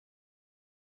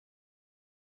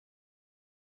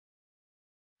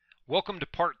Welcome to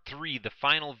part 3, the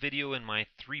final video in my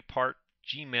 3-part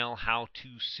Gmail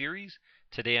how-to series.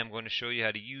 Today I'm going to show you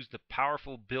how to use the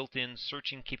powerful built-in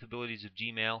searching capabilities of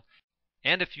Gmail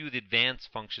and a few of the advanced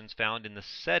functions found in the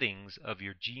settings of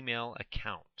your Gmail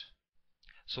account.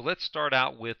 So let's start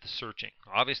out with searching.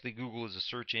 Obviously Google is a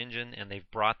search engine and they've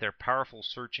brought their powerful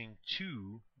searching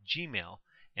to Gmail.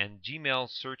 And Gmail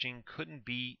searching couldn't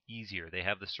be easier. They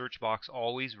have the search box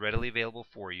always readily available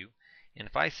for you. And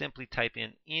if I simply type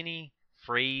in any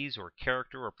phrase or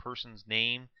character or person's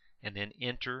name and then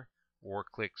enter or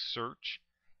click search,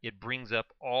 it brings up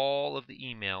all of the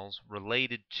emails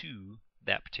related to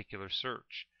that particular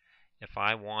search. If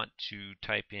I want to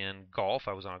type in golf,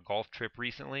 I was on a golf trip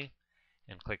recently,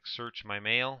 and click search my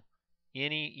mail,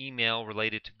 any email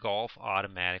related to golf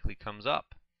automatically comes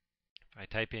up. If I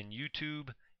type in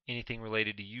YouTube, anything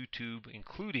related to YouTube,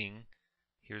 including,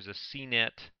 here's a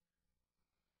CNET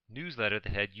newsletter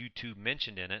that had YouTube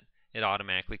mentioned in it, it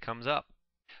automatically comes up.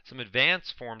 Some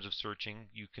advanced forms of searching,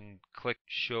 you can click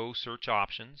show search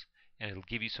options and it'll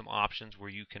give you some options where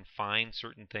you can find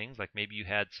certain things, like maybe you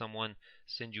had someone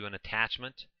send you an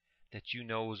attachment that you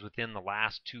know was within the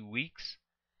last 2 weeks.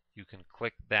 You can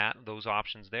click those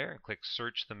options there and click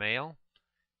search the mail.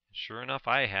 Sure enough,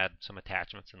 I had some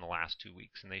attachments in the last 2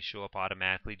 weeks and they show up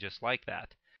automatically just like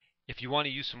that. If you want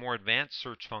to use some more advanced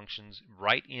search functions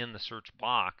right in the search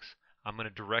box, I'm going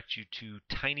to direct you to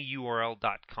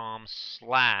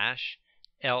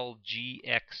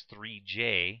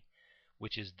tinyurl.com/lgx3j,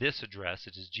 which is this address.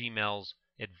 It is Gmail's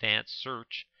advanced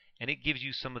search, and it gives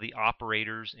you some of the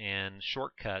operators and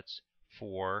shortcuts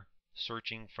for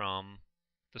searching from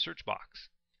the search box.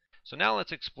 So now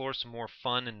let's explore some more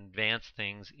fun and advanced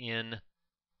things in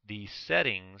the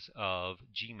settings of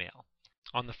Gmail.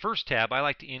 On the first tab, I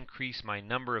like to increase my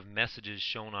number of messages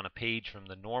shown on a page from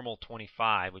the normal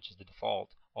 25, which is the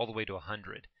default, all the way to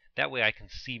 100. That way I can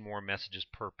see more messages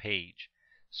per page.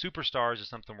 Superstars is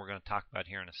something we're going to talk about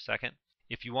here in a second.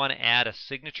 If you want to add a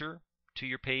signature to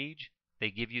your page,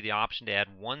 they give you the option to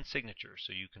add one signature.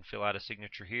 So you can fill out a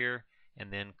signature here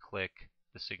and then click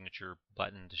the signature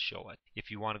button to show it.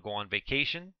 If you want to go on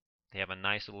vacation, they have a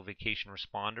nice little vacation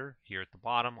responder here at the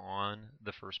bottom on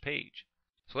the first page.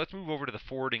 So let's move over to the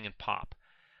forwarding and pop.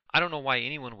 I don't know why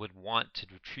anyone would want to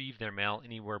retrieve their mail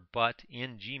anywhere but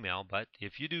in Gmail, but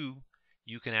if you do,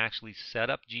 you can actually set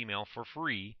up Gmail for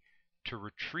free to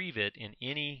retrieve it in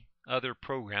any other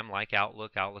program like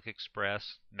Outlook, Outlook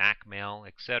Express, Mac Mail,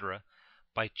 etc.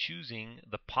 by choosing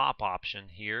the pop option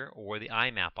here or the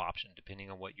IMAP option,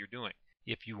 depending on what you're doing.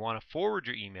 If you want to forward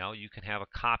your email, you can have a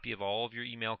copy of all of your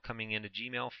email coming into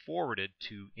Gmail forwarded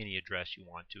to any address you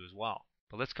want to as well.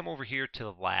 But let's come over here to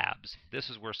the labs. This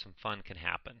is where some fun can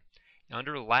happen.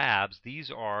 Under labs, these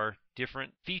are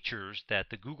different features that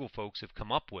the Google folks have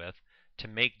come up with to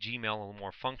make Gmail a little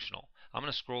more functional. I'm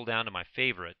going to scroll down to my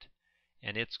favorite,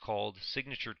 and it's called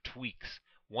signature tweaks.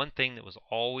 One thing that was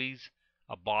always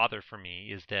a bother for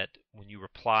me is that when you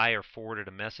reply or forwarded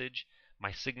a message,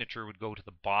 my signature would go to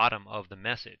the bottom of the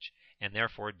message, and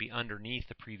therefore it'd be underneath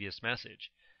the previous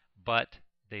message. But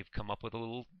they've come up with a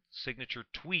little signature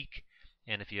tweak,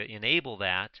 and if you enable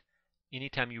that,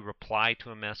 anytime you reply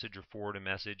to a message or forward a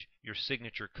message, your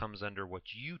signature comes under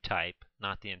what you type,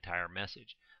 not the entire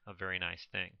message. A very nice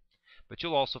thing. But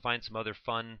you'll also find some other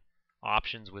fun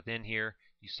options within here.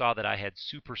 You saw that I had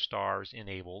superstars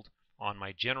enabled on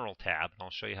my general tab, and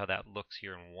I'll show you how that looks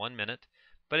here in 1 minute.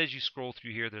 But as you scroll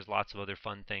through here, there's lots of other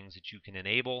fun things that you can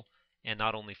enable, and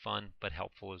not only fun, but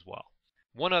helpful as well.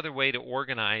 One other way to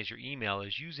organize your email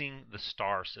is using the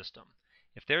star system.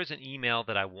 If there's an email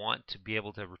that I want to be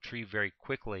able to retrieve very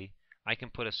quickly, I can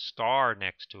put a star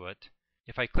next to it.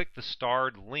 If I click the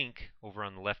starred link over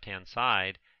on the left-hand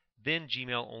side, then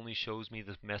Gmail only shows me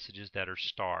the messages that are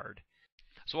starred.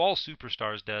 So all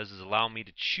Superstars does is allow me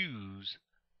to choose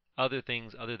other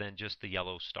things other than just the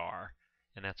yellow star,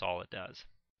 and that's all it does.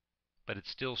 But it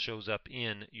still shows up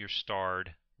in your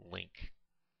starred link.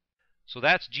 So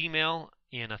that's Gmail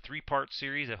in a 3-part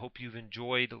series. I hope you've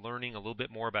enjoyed learning a little bit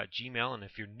more about Gmail, and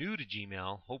if you're new to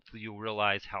Gmail, hopefully you'll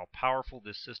realize how powerful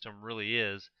this system really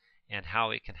is and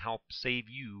how it can help save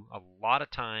you a lot of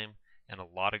time and a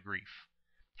lot of grief.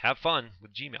 Have fun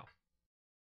with Gmail.